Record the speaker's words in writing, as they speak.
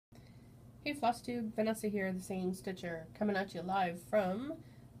Hey Flosstube, Vanessa here, the Singing Stitcher, coming at you live from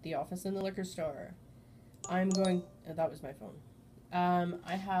the office in the liquor store. That was my phone.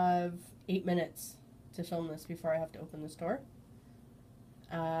 I have 8 minutes to film this before I have to open the store.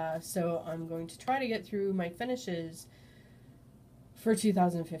 So I'm going to try to get through my finishes for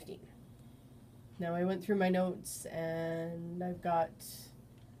 2015. Now I went through my notes and I've got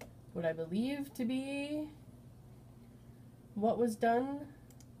what I believe to be what was done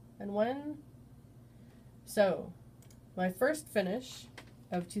and when. So, my first finish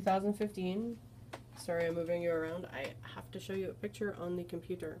of 2015, sorry I'm moving you around, I have to show you a picture on the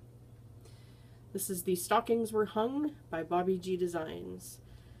computer. This is the Stockings Were Hung by Bobby G Designs.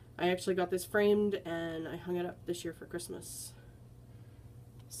 I actually got this framed and I hung it up this year for Christmas.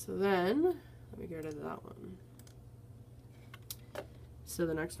 So then, let me get rid of that one. So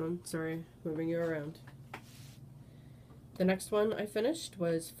the next one, sorry, moving you around. The next one I finished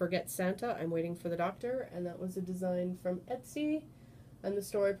was Forget Santa, I'm Waiting for the Doctor, and that was a design from Etsy, and the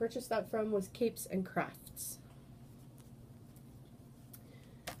store I purchased that from was Capes and Crafts.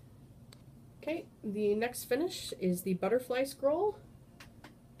 Okay, the next finish is the Butterfly Scroll,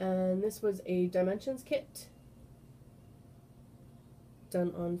 and this was a Dimensions kit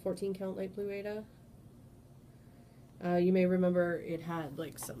done on 14 count light blue Aida. You may remember it had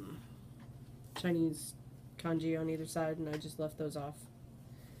like some Chinese kanji on either side, and I just left those off.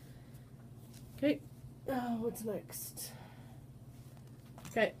 Okay, what's next?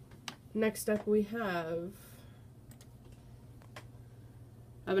 Okay, next up we have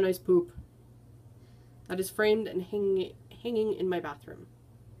a Nice Poop. That is framed and hanging in my bathroom.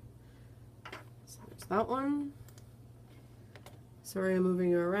 So there's that one. Sorry I'm moving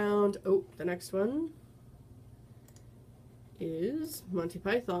you around. Oh, the next one is Monty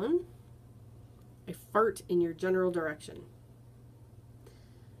Python. I fart in your general direction.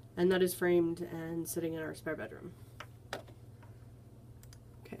 And that is framed and sitting in our spare bedroom.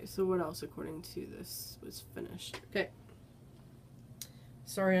 Okay, so what else according to this was finished? Okay.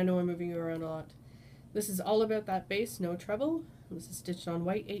 Sorry, I know I'm moving you around a lot. This is All About That Bass, No Treble. This is stitched on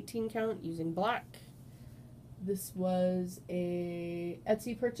white 18 count using black. This was a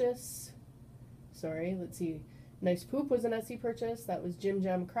Etsy purchase. Sorry, let's see. Nice Poop was an Etsy purchase. That was Jim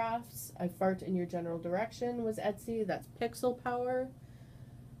Jam Crafts. I Fart in Your General Direction was Etsy. That's Pixel Power.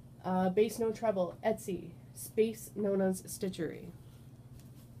 Bass No Treble, Etsy. Space Nona's Stitchery.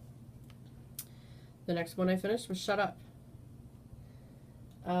 The next one I finished was Shut Up.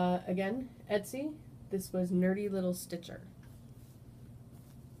 Again, Etsy. This was Nerdy Little Stitcher.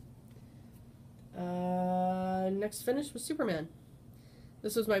 Next finish was Superman.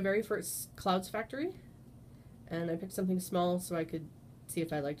 This was my very first Clouds Factory. And I picked something small so I could see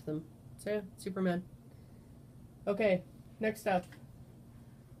if I liked them. So yeah, Superman. Okay, next up.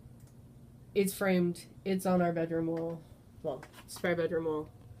 It's framed. It's on our bedroom wall. Well, spare bedroom wall.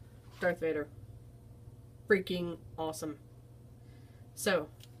 Darth Vader. Freaking awesome. So,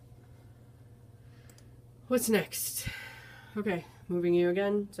 what's next? Okay, moving you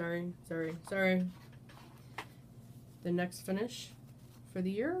again. Sorry. The next finish for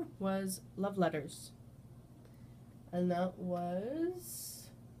the year was Love Letters. And that was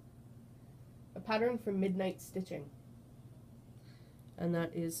a pattern from Midnight Stitching. And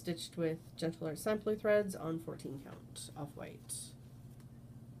that is stitched with gentler sampler threads on 14 count off-white.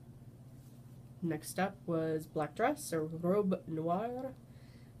 Next up was Black Dress, or Robe Noire.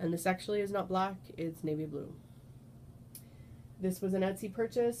 And this actually is not black, it's navy blue. This was an Etsy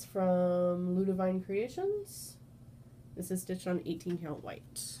purchase from Ludivine Creations. This is stitched on 18 count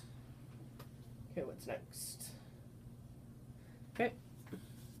white. Okay, what's next? Okay.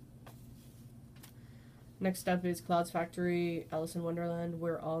 Next up is Clouds Factory, Alice in Wonderland,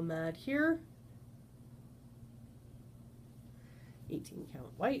 We're All Mad Here. 18 count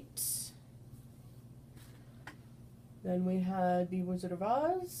white. Then we had The Wizard of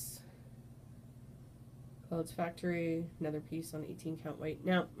Oz. Clouds Factory, another piece on 18 count white.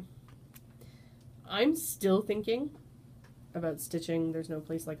 Now, I'm still thinking about stitching There's No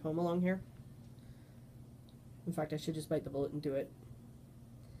Place Like Home along here. In fact, I should just bite the bullet and do it.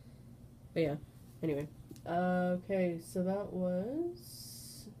 But yeah, anyway. Okay, so that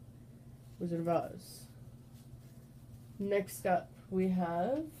was Wizard of Oz. Next up, we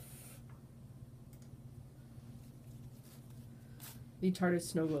have the TARDIS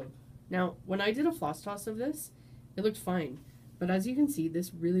Snow Globe. Now, when I did a floss toss of this, it looked fine. But as you can see,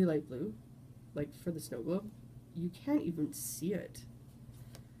 this really light blue, like for the snow globe, you can't even see it.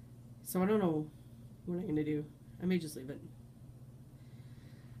 So I don't know what I'm gonna do. I may just leave it.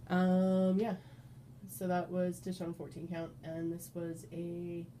 Yeah. So that was stitched on 14 count, and this was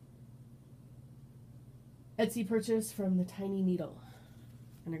a Etsy purchase from the Tiny Needle.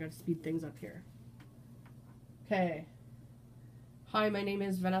 And I gotta speed things up here. Okay. Hi, my name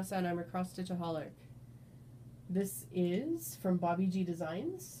is Vanessa and I'm a cross-stitchaholic. This is from Bobby G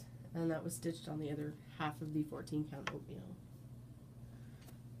Designs, and that was stitched on the other half of the 14 count oatmeal.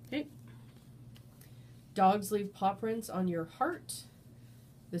 Okay. Dogs leave paw prints on your heart.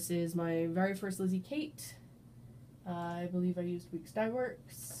 This is my very first Lizzie Kate. I believe I used Weeks Dye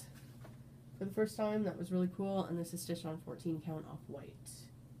Works for the first time. That was really cool, and this is stitched on 14 count off-white.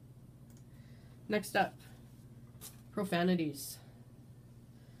 Next up, Profanities.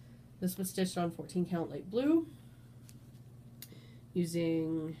 This was stitched on 14 count light blue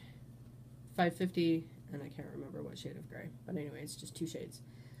using 550, and I can't remember what shade of gray, but anyway, it's just 2 shades.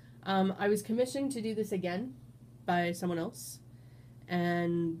 I was commissioned to do this again by someone else,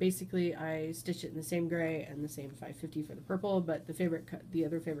 and basically I stitched it in the same gray and the same 550 for the purple, but the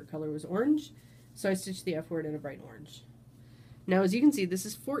other favorite color was orange, so I stitched the F word in a bright orange. Now, as you can see, this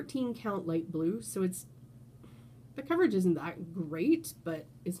is 14 count light blue, so the coverage isn't that great, but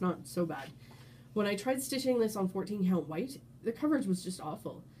it's not so bad. When I tried stitching this on 14 count white, the coverage was just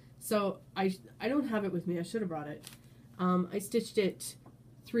awful. So I don't have it with me. I should have brought it. I stitched it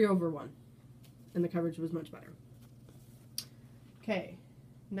 3/1, and the coverage was much better. Okay,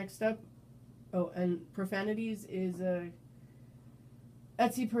 next up. Oh, and Profanities is a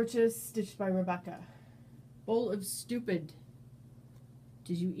Etsy purchase stitched by Rebecca. Bowl of Stupid.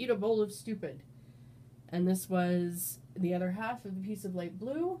 Did you eat a bowl of stupid? And this was the other half of the piece of light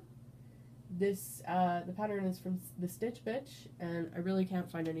blue. This, the pattern is from the Stitch Bitch, and I really can't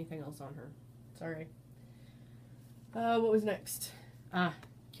find anything else on her. Sorry. What was next?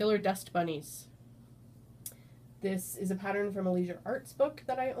 Killer Dust Bunnies. This is a pattern from a Leisure Arts book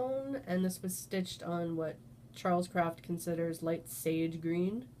that I own, and this was stitched on what Charles Craft considers light sage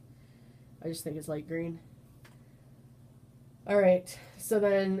green. I just think it's light green. Alright, so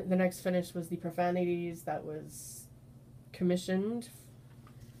then the next finish was the Profanities that was commissioned.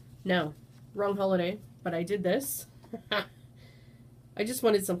 No, wrong holiday, but I did this. I just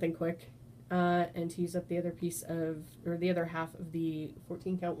wanted something quick, and to use up the other piece of, or the other half of the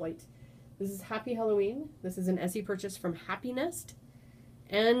 14 count white. This is Happy Halloween. This is an Etsy purchase from Happy Nest,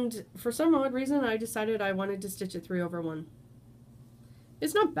 and for some odd reason I decided I wanted to stitch it 3/1.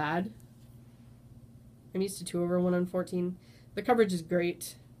 It's not bad. I'm used to 2/1 on 14. The coverage is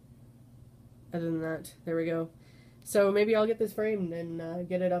great. Other than that, there we go. So maybe I'll get this framed and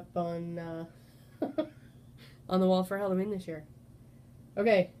get it up on on the wall for Halloween this year.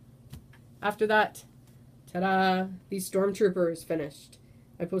 Okay, after that, ta-da! These Stormtroopers finished.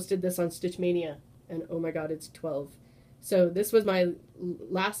 I posted this on Stitch Mania, and oh my god, it's 12. So this was my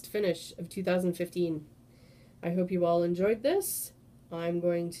last finish of 2015. I hope you all enjoyed this. I'm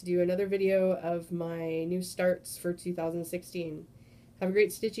going to do another video of my new starts for 2016. Have a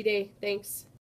great stitchy day. Thanks.